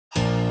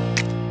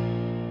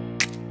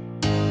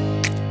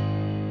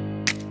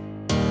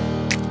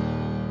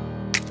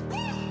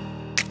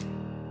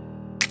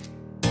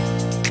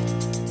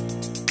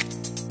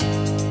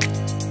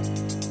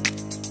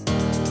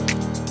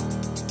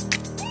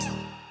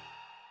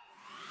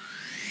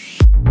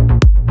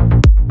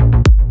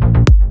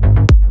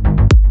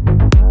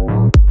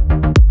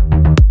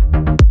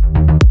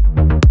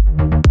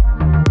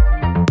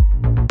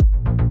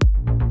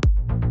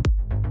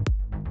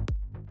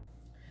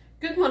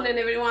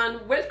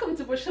everyone, welcome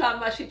to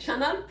Lossعصير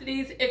channel.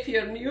 Please, if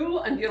you're new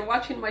and you're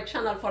watching my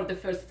channel for the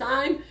first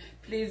time,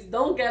 please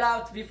don't get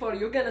out before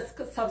you're gonna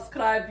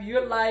subscribe,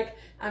 you like.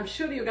 I'm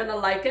sure you're gonna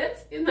like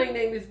it. My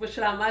name is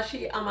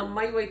Lossعصير. I'm on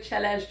my weight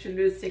challenge to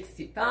lose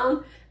 60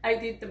 pounds. I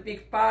did the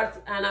big part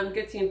and I'm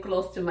getting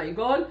close to my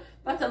goal,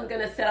 but I'm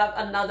gonna set up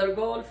another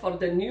goal for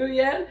the new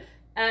year,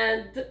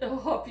 and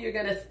hope you're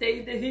gonna stay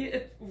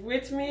here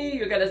with me.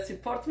 You're gonna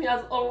support me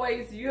as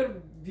always. Your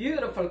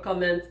beautiful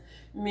comments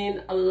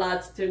mean a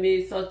lot to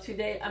me. So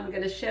today I'm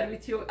gonna share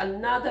with you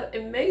another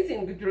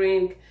amazing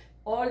drink.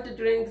 All the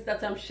drinks that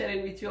I'm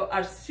sharing with you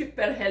are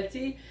super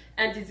healthy,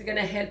 and it's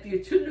gonna help you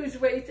to lose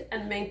weight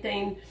and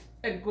maintain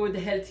a good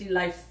healthy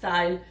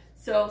lifestyle.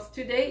 So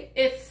today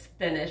is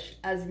spinach.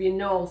 As we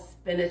know,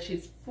 spinach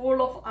is full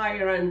of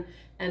iron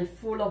and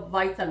full of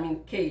vitamin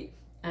K,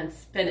 and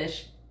spinach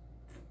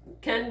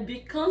can be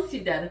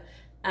considered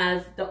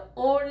as the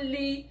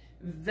only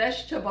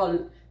vegetable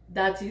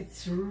that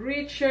is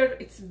richer.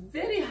 It's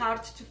very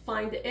hard to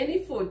find any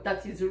food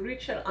that is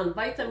richer on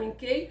vitamin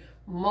K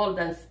more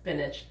than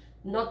spinach.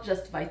 Not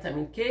just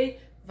vitamin K,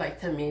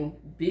 vitamin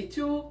B2,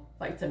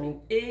 vitamin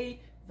A,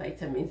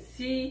 vitamin C.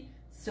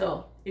 So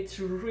it's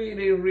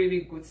really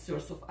good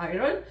source of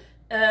iron,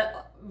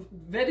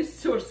 very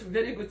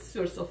good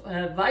source of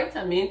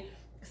vitamin,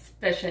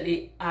 especially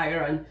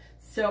iron.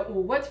 So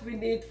what we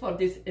need for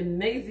this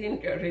amazing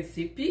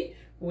recipe,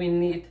 we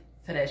need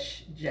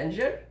fresh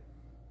ginger.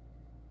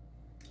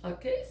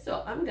 Okay,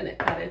 so I'm gonna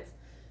cut it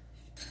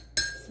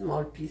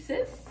small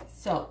pieces.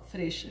 So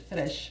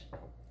fresh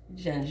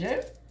ginger,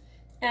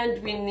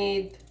 and we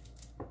need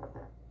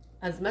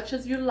as much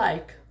as you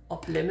like of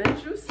lemon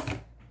juice.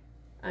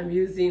 I'm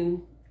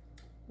using,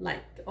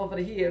 like over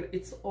here,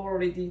 it's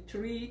already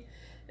 3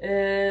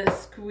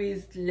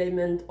 squeezed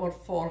lemon, or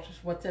 4,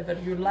 whatever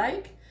you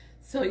like.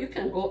 So you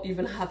can go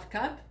even half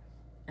cup.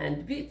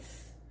 And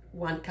beets,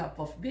 1 cup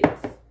of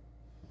beets,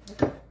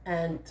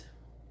 and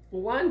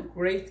 1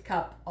 great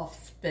cup of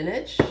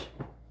spinach,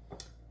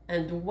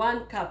 and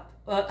 1 cup,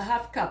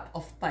 half cup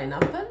of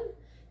pineapple.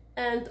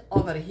 And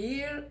over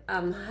here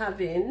I'm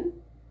having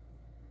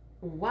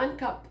 1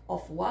 cup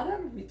of water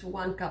with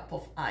 1 cup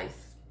of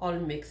ice, all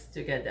mixed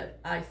together,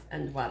 ice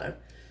and water.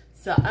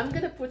 So I'm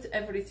gonna put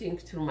everything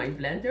through my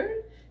blender,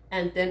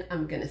 and then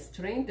I'm gonna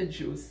strain the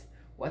juice.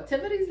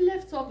 Whatever is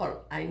left over,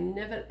 I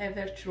never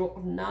ever throw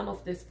none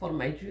of this for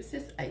my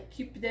juices. I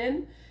keep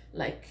them,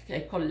 like I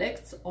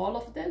collect all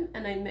of them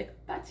and I make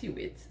patty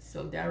with. So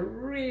they are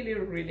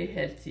really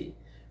healthy.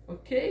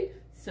 Okay,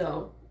 so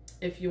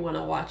if you want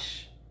to watch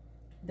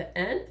the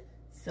end,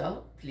 so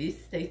please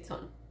stay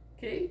tuned.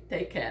 Okay,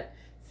 take care.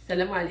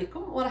 السلام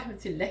عليكم ورحمة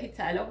الله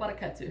تعالى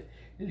وبركاته.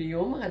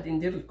 اليوم غادي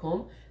ندير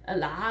لكم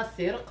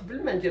العصير.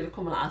 قبل ما ندير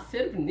لكم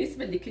العصير،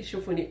 بالنسبه اللي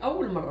كيشوفوني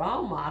اول مره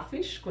وما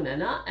عارفينش شكون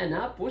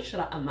انا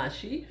بشرى.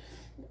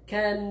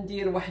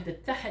 كندير واحد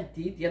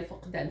التحدي ديال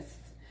فقدان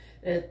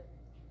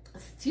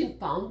 60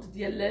 باوند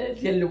ديال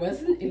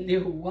الوزن،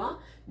 اللي هو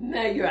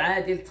ما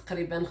يعادل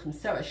تقريبا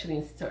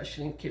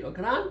 25-26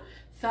 كيلوغرام.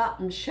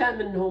 فمشى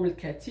منهم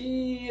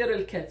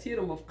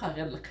الكثير وما بقى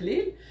غير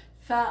القليل.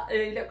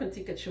 فإلا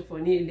كنتي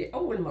كتشوفوني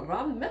لأول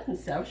مرة، ما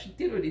تنساوش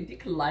ديروا لي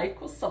ديك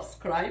اللايك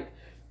والسبسكرايب.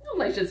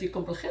 الله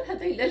يجازيكم بالخير.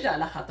 هذا إلا جا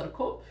على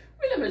خاطركم،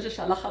 وإلا ما جاش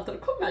على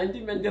خاطركم ما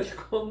عندي ما ندير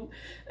لكم.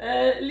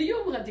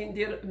 اليوم غادي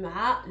ندير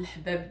مع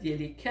الحباب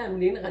ديالي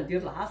كاملين،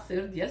 غندير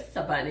العصير ديال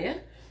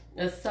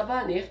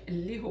السبانغ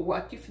اللي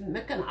هو كيف ما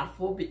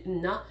كنعرفوا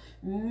بأن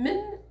من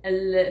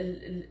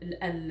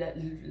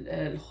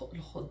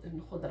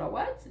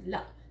الخضروات،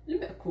 لا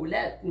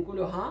المأكولات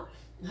نقولوها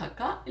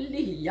هكا،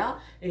 اللي هي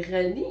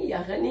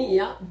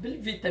غنية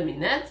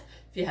بالفيتامينات.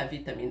 فيها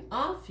فيتامين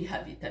A،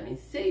 فيها فيتامين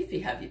C،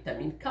 فيها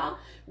فيتامين K.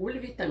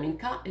 والفيتامين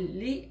K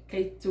اللي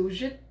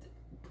كيتوجد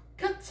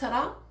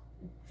بكثرة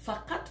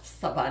فقط في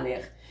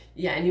السبانغ.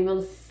 يعني من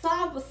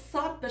الصعب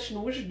باش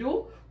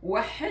نوجدوا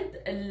واحد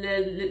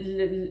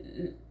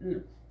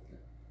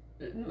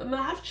ما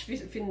عرفتش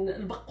فين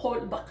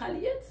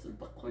البقاليات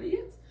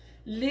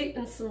اللي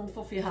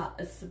نصنفوا فيها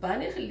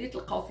السبانغ اللي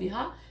تلقاو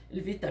فيها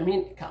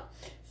الفيتامين K.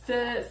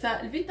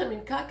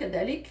 فالفيتامين K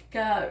كذلك،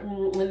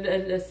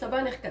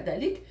 السبانغ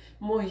كذلك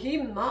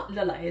مهمة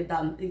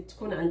للعظام،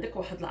 تكون عندك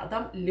واحد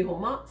العظام اللي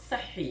هما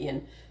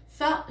صحيين.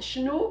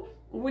 فشنو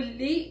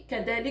واللي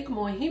كذلك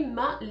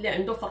مهمة اللي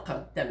عنده فقر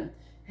الدم،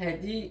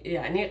 هذه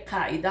يعني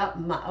قاعدة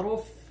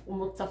معروف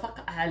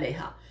ومتفق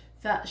عليها.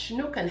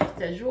 فشنو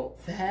كنحتاجو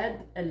في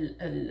هاد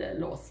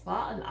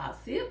الوصفة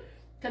العصير؟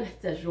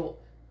 كنحتاجو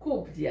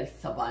كوب ديال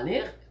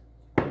السبانغ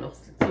كونوا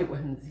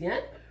غسلتيوه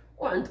مزيان،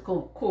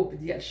 وعندكم كوب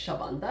ديال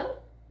الشبندر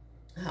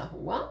ها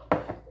هو،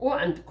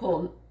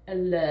 وعندكم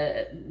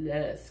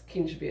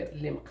السكينجبير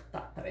اللي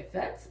مقطع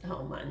طريفات، ها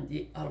هما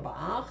عندي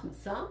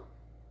 4-5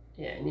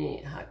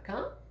 يعني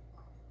هكا،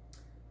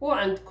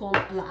 وعندكم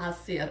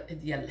العصير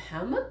ديال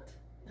الحامض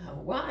ها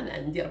هو، انا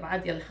عندي 4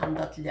 ديال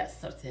الحامضات اللي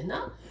عصرت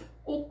هنا،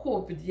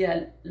 وكوب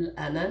ديال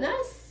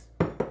الاناناس،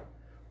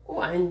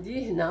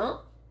 وعندي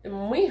هنا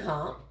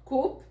ميها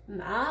كوب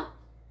مع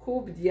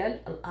كوب ديال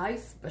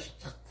الايس باش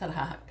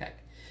تخترها هكاك.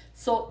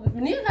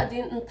 منين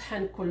غادي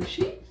نطحن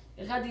كلشي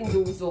غادي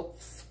ندوزو في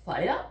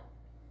الصفايه.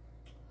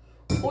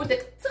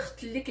 وداك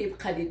التخت اللي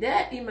كيبقى لي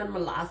دائما من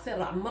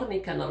العصير عمرني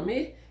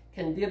كنرميه،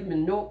 كندير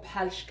منه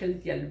بحال شكل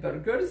ديال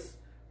البرجرز،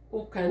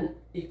 وكان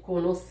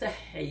يكونوا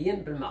صحيين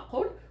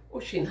بالمعقول.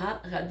 وشي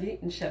نهار غادي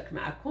نشارك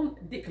معكم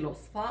ديك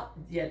الوصفه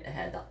ديال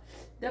هذا.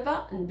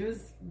 دابا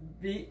ندوز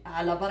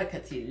على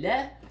بركه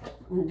الله،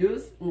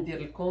 ندوز ندير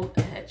لكم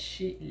هذا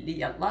الشيء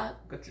اللي يلاه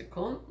قلت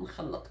لكم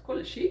نخلط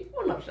كل شيء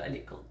ونرجع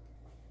لكم.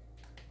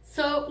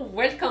 So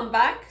welcome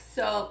back.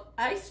 So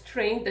I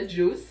strained the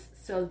juice,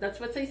 so that's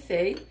what I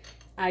say.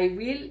 I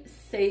will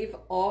save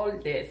all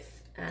this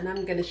and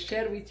I'm gonna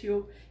share with you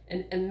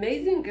an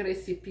amazing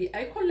recipe.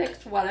 I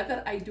collect whatever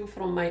I do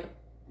from my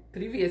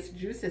previous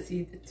juices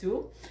too,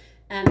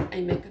 and I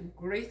make a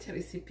great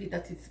recipe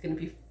that is going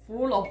to be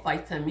full of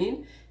vitamin.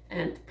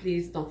 And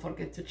please don't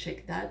forget to check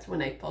that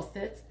when I post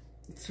it.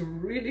 It's a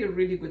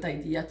really good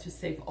idea to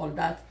save all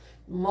that.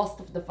 Most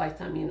of the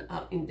vitamin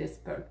are in this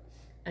bird,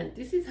 and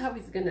this is how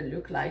it's gonna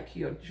look like,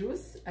 your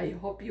juice. I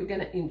hope you're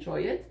gonna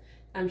enjoy it.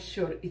 I'm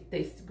sure it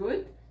tastes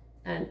good,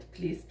 and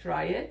please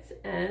try it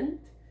and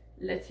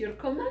let your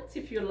comments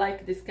if you like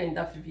this kind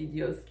of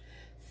videos.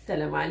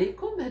 السلام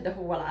عليكم. هذا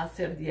هو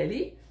العصير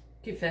ديالي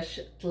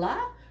كيفاش طلع،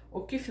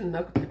 وكيف ما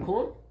قلت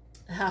لكم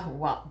ها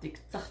هو ديك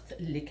التخت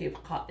اللي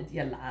كيبقى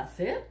ديال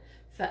العصير.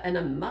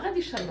 فانا ما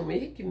غاديش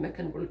نرميه كما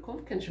كنقول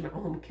لكم،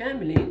 كنجمعهم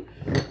كاملين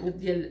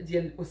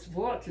ديال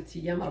الاسبوع، 3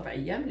 ايام 4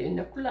 ايام،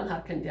 لان كل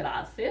نهار كندير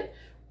عصير.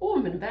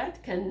 ومن بعد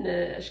كان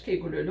اش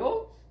كيقولوا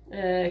له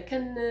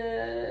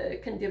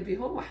كندير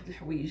بهم واحد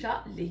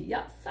الحويجه اللي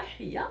هي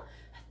صحيه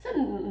حتى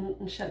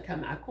نشاركها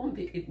معكم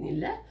باذن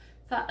الله.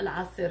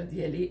 فالعصير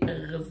ديالي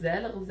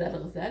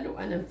غزال،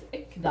 وانا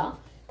متاكده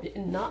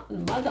بان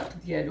المذاق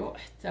ديالو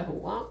حتى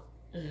هو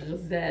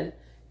غزال.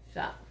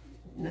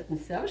 فما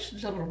تنساوش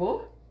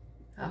تجربوه.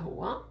 ها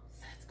هو،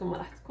 صحتكم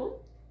وراحتكم.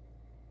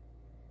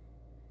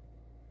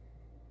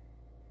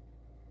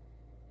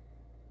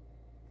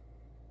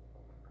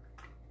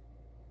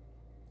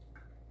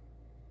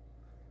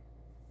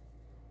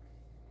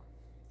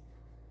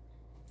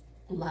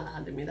 والله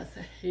العظيم الا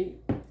صحي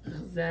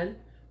غزال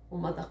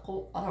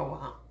ومذاقه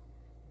روعه.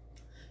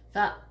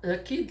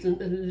 فاكيد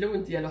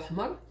اللون ديالو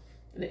احمر،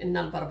 لان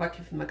البربه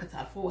كيف ما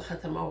كتعرفوا واخا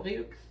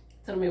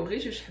ترميو غير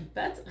 2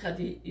 حبات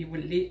غادي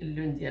يولي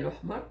اللون ديالو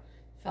احمر.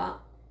 فمره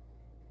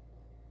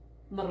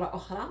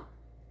اخرى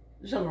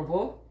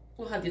جربوه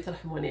وغادي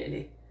ترحموني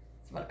عليه.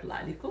 تبارك الله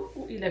عليكم،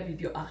 والى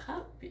فيديو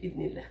اخر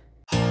باذن الله.